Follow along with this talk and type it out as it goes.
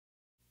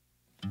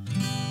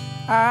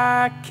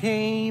I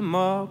came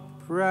up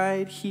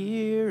right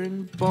here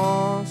in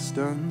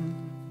Boston,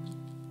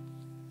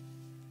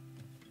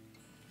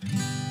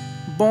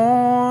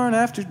 born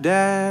after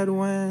Dad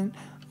went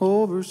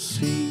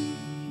overseas.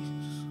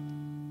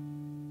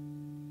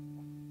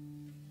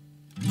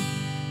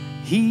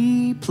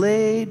 He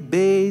played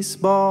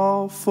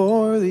baseball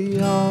for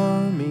the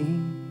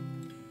Army,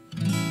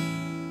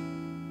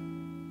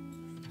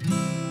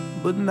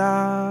 but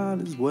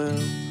not as well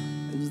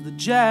as the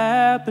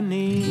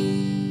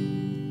Japanese.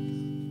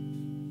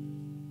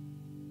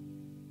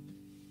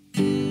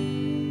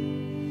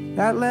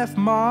 That left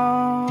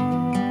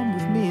Mom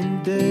with me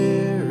and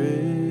Derek.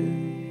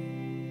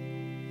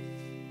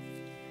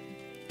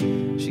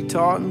 She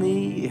taught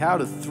me how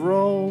to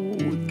throw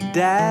with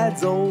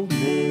Dad's old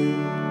mitt.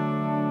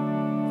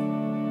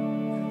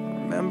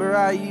 Remember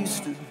I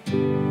used to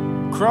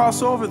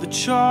cross over the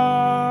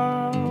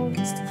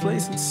Charles to play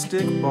some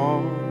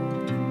stickball.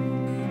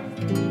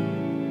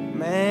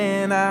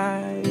 Man,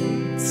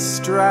 I'd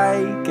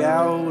strike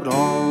out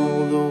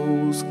all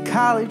those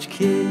college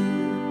kids.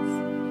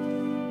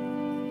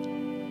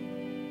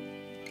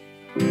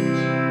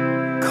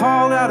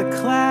 Called out of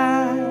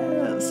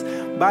class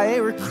by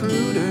a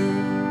recruiter.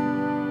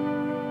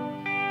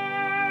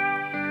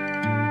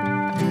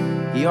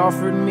 He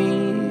offered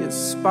me a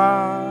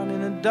spot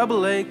in a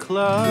AA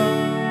club.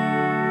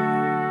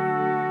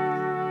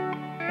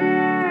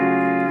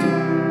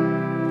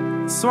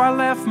 So I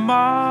left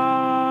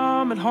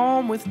Mom at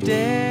home with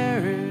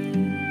Derek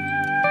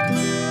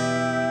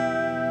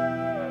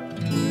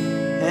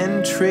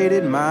and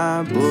traded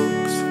my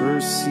books for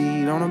a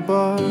seat on a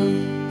bus.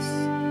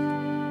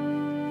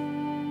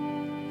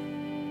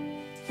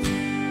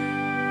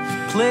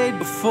 Played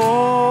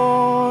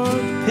before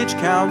the pitch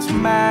counts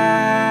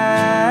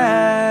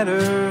matter,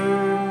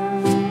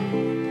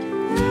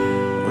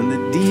 when the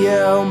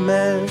DL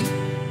meant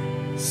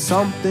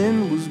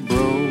something was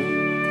broke.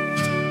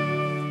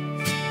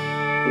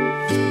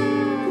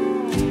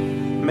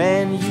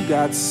 Man, you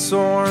got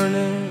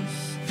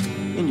soreness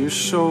in your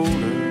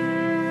shoulder.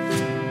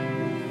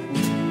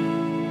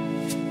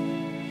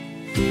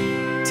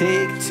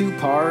 Take 2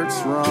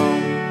 parts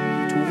rum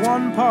to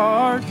 1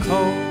 part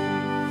coke.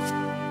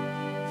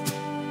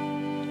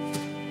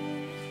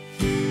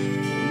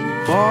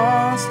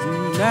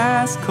 Boston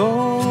asked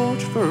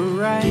coach for a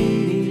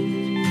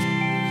righty.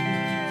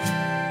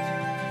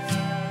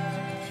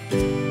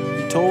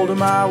 He told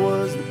him I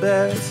was the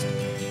best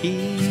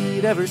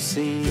he'd ever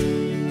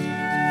seen.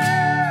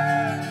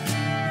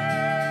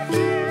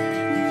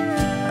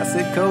 I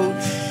said,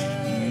 Coach,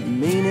 you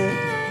mean it?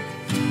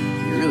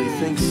 You really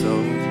think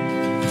so?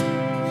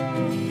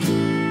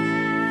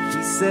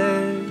 He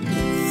said,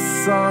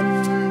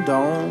 son,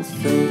 don't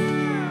think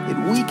it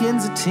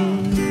weakens a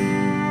team.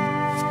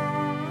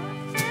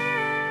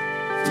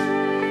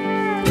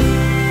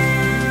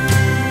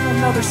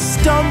 Another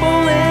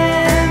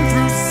stumbling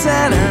through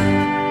center.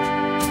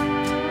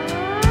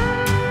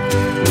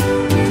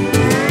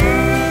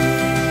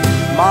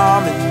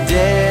 Mom and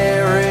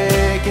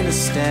Derek in a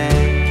stand.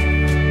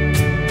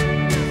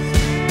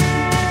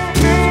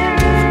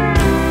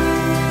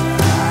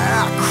 I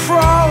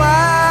crawl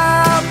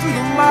out through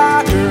the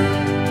locker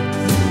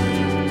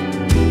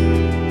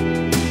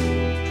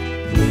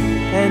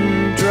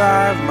and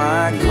drive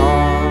my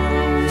car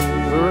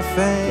over a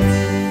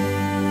fence.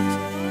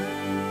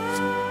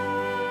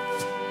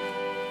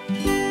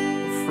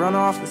 Front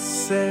office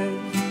said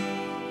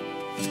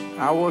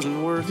I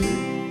wasn't worth it.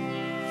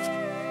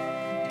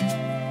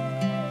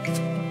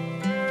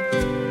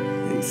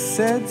 They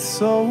said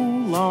so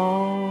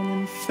long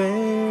and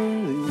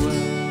fairly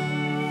well.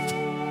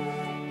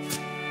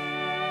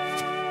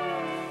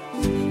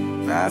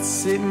 I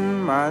sit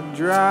in my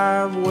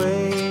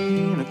driveway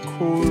in a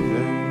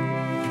Corvette.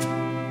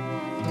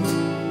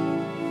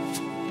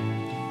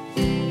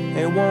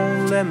 They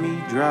won't let me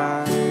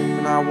drive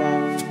and I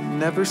won't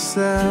never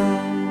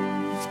sell.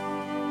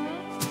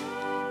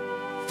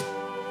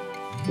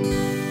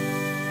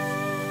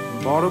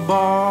 Bought a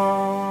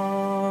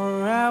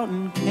bar out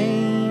in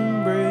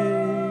Cambridge,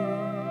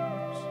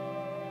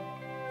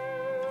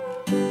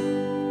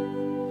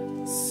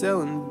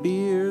 selling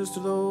beers to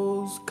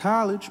those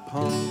college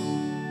punks.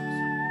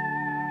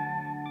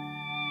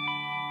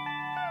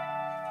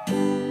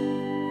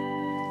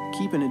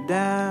 Keeping it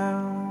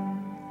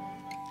down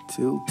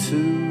till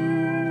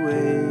 2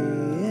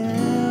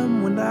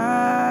 a.m. when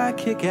I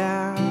kick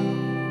out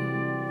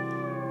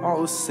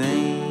all the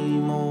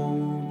same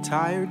old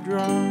tired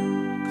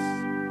drunks.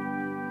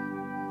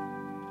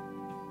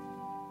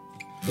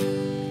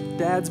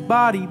 Dad's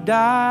body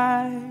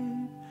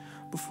died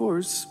before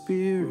his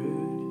spirit.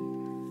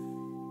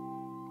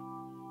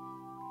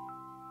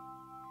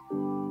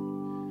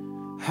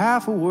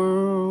 Half a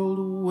world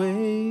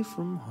away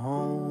from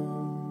home.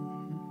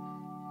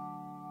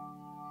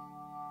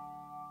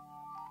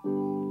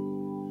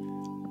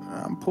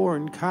 I'm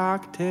pouring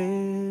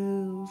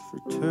cocktails for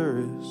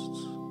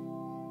tourists.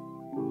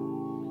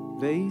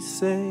 They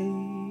say,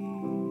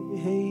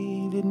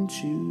 hey,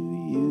 didn't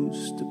you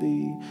used to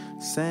be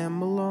Sam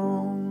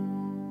Malone.